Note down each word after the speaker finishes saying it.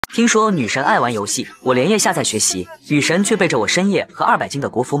听说女神爱玩游戏，我连夜下载学习，女神却背着我深夜和200斤的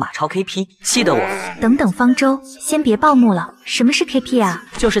国服马超 KP， 气得我……等等，方舟，先别报幕了，什么是 KP 啊？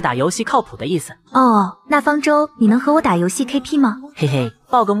就是打游戏靠谱的意思。哦，那方舟，你能和我打游戏 KP 吗？嘿嘿，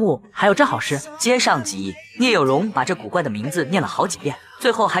报个幕，还有这好事？接上集，聂有容把这古怪的名字念了好几遍，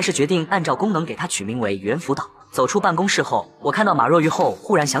最后还是决定按照功能给它取名为猿辅导。走出办公室后，我看到马若愚后，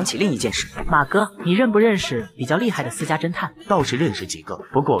忽然想起另一件事。马哥，你认不认识比较厉害的私家侦探？倒是认识几个，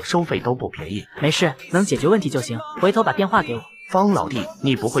不过收费都不便宜。没事，能解决问题就行。回头把电话给我。方老弟，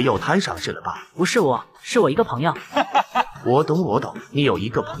你不会又摊上事了吧？不是我，是我一个朋友。我懂，你有一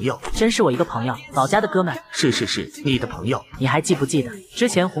个朋友，真是我一个朋友，老家的哥们。是，你的朋友。你还记不记得之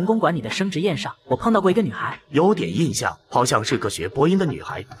前红公馆你的升职宴上，我碰到过一个女孩？有点印象，好像是个学播音的女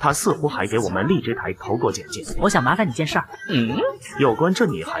孩，她似乎还给我们荔枝台投过简介。我想麻烦你件事儿。有关这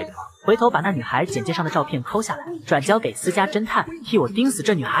女孩的吗？回头把那女孩简介上的照片抠下来，转交给私家侦探，替我盯死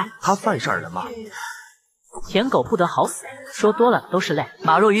这女孩。她犯事儿了吗？舔狗不得好死，说多了都是泪。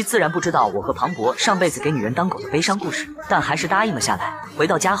马若愚自然不知道我和庞博上辈子给女人当狗的悲伤故事，但还是答应了下来。回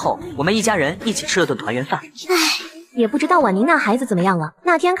到家后，我们一家人一起吃了顿团圆饭。也不知道婉宁那孩子怎么样了。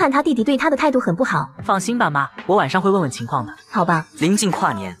那天看他弟弟对他的态度很不好。放心吧妈，我晚上会问问情况的。好吧。临近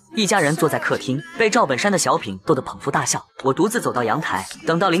跨年，一家人坐在客厅，被赵本山的小品逗得捧腹大笑。我独自走到阳台，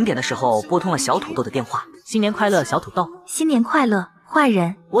等到0点的时候，拨通了小土豆的电话。新年快乐，小土豆。新年快乐。坏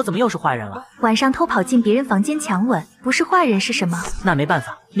人，我怎么又是坏人了？晚上偷跑进别人房间强吻，不是坏人是什么？那没办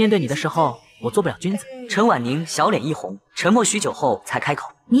法，面对你的时候，我做不了君子。陈婉宁小脸一红，沉默许久后才开口：“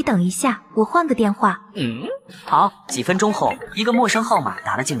你等一下，我换个电话。”好。几分钟后，一个陌生号码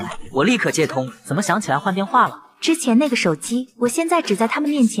打了进来，我立刻接通。怎么想起来换电话了？之前那个手机，我现在只在他们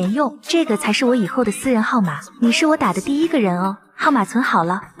面前用，这个才是我以后的私人号码。你是我打的第一个人哦。号码存好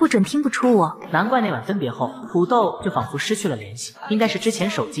了，不准听不出我。难怪那晚分别后，土豆就仿佛失去了联系，应该是之前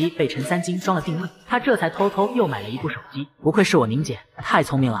手机被陈3金装了定位，他这才偷偷又买了一部手机。不愧是我宁姐，太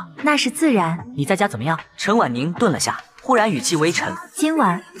聪明了。那是自然。你在家怎么样？陈婉宁顿了下，忽然语气微沉：“今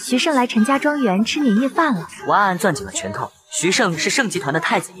晚徐胜来陈家庄园吃年夜饭了。”我暗暗攥紧了拳头。徐胜是盛集团的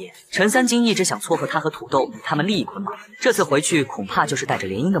太子爷，陈3金一直想撮合他和土豆与他们利益捆绑，这次回去恐怕就是带着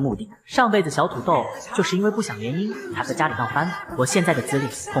联姻的目的。上辈子小土豆就是因为不想联姻，才和家里闹翻的。我现在的资历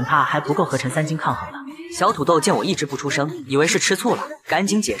恐怕还不够和陈3金抗衡了。小土豆见我一直不出声，以为是吃醋了，赶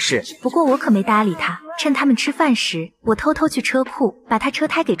紧解释。不过我可没搭理他，趁他们吃饭时，我偷偷去车库把他车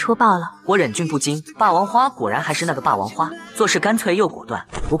胎给戳爆了。我忍俊不禁，霸王花果然还是那个霸王花，做事干脆又果断。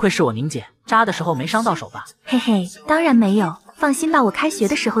不愧是我宁姐，扎的时候没伤到手吧？嘿嘿，当然没有。放心吧，我开学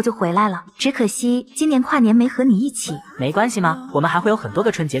的时候就回来了，只可惜今年跨年没和你一起。没关系吗？我们还会有很多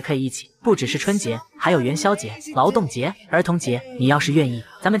个春节可以一起，不只是春节，还有元宵节、劳动节、儿童节。你要是愿意，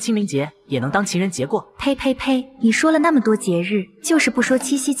咱们清明节也能当情人节过。呸呸呸！你说了那么多节日，就是不说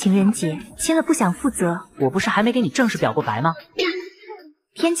七夕情人节，亲了不想负责。我不是还没给你正式表过白吗？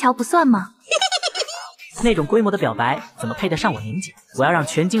天桥不算吗？那种规模的表白怎么配得上我宁姐？我要让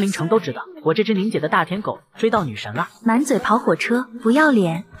全精灵城都知道，我这只宁姐的大舔狗追到女神了。满嘴跑火车，不要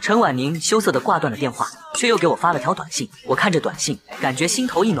脸！陈婉宁羞涩地挂断了电话，却又给我发了条短信。我看着短信，感觉心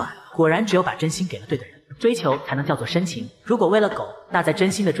头一暖。果然，只有把真心给了对的人，追求才能叫做深情。如果为了狗，那再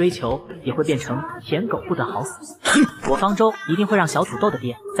真心的追求也会变成舔狗不得好死。我方舟一定会让小土豆的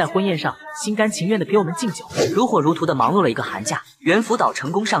爹在婚宴上心甘情愿的给我们敬酒。如火如荼的忙碌了一个寒假，猿辅导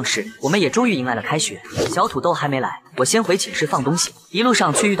成功上市，我们也终于迎来了开学。小土豆还没来，我先回寝室放东西，一路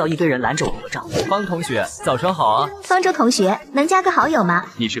上却遇到一堆人拦着我合照。方同学，早上好啊！方舟同学，能加个好友吗？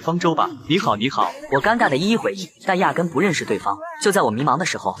你是方舟吧？你好，你好。我尴尬的一一回应，但压根不认识对方。就在我迷茫的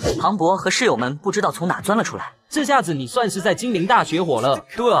时候，庞博和室友们不知道从哪钻了出来。这下子你算是在金陵大学火了。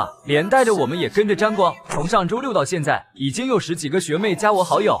对啊，连带着我们也跟着沾光。从上周6到现在，已经有10几个学妹加我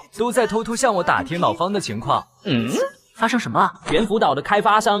好友，都在偷偷向我打听老方的情况。发生什么了？猿辅导的开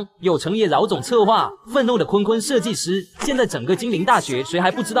发商有成也饶总策划，愤怒的坤坤设计师，现在整个金陵大学谁还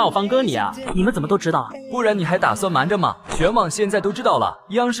不知道方哥你啊？你们怎么都知道啊？不然你还打算瞒着吗？全网现在都知道了，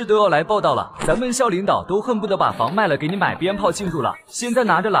央视都要来报道了，咱们校领导都恨不得把房卖了给你买鞭炮庆祝了，现在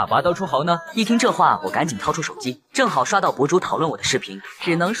拿着喇叭到处嚎呢。一听这话，我赶紧掏出手机，正好刷到博主讨论我的视频。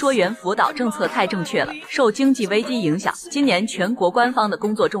只能说猿辅导政策太正确了，受经济危机影响，今年全国官方的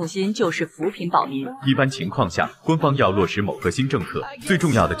工作重心就是扶贫保民。一般情况下，官方要落实某个新政策，最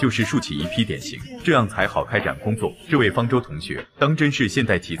重要的就是树起一批典型，这样才好开展工作。这位方舟同学，当真是现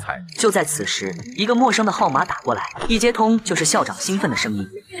代题材。就在此时，一个陌生的号码打过来，一接通就是校长兴奋的声音：“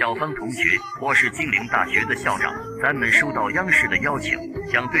小方同学，我是金陵大学的校长，咱们收到央视的邀请，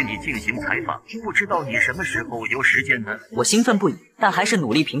想对你进行采访，不知道你什么时候有时间呢？”我兴奋不已，但还是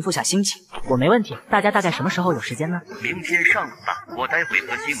努力平复下心情。我没问题，大家大概什么时候有时间呢？明天上午吧，我待会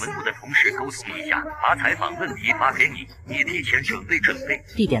和新闻部的同事沟通一下，把采访问题发给你，你提前准备准备。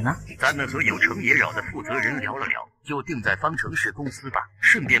地点呢？咱们和有成也扰的负责人聊了聊，就定在方程式公司吧，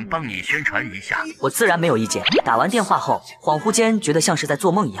顺便帮你宣传一下。我自然没有意见。打完电话后，恍惚间觉得像是在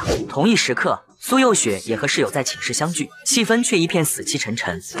做梦一样。同一时刻，苏幼雪也和室友在寝室相聚，气氛却一片死气沉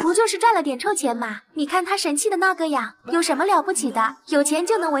沉。不就是赚了点臭钱吗？你看他神气的那个样，有什么了不起的？有钱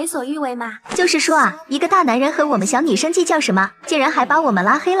就能为所欲为吗？就是说啊，一个大男人和我们小女生计较什么？竟然还把我们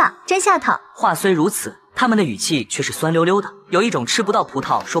拉黑了，真下头。话虽如此，他们的语气却是酸溜溜的，有一种吃不到葡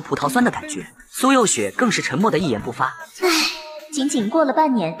萄说葡萄酸的感觉。苏幼雪更是沉默的一言不发。唉，仅仅过了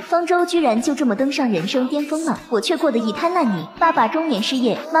半年，方舟居然就这么登上人生巅峰了，我却过得一滩烂泥。爸爸中年失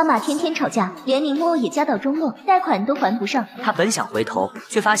业，妈妈天天吵架，连宁摸也家道中落，贷款都还不上。他本想回头，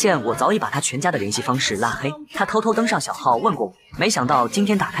却发现我早已把他全家的联系方式拉黑。他偷偷登上小号问过我，没想到今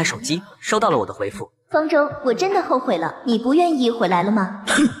天打开手机，收到了我的回复。方舟，我真的后悔了，你不愿意回来了吗？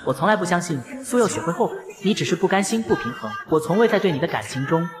我从来不相信苏幼雪会后悔，你只是不甘心不平衡。我从未在对你的感情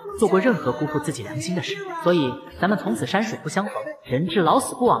中做过任何辜负自己良心的事，所以咱们从此山水不相逢，人至老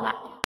死不往来。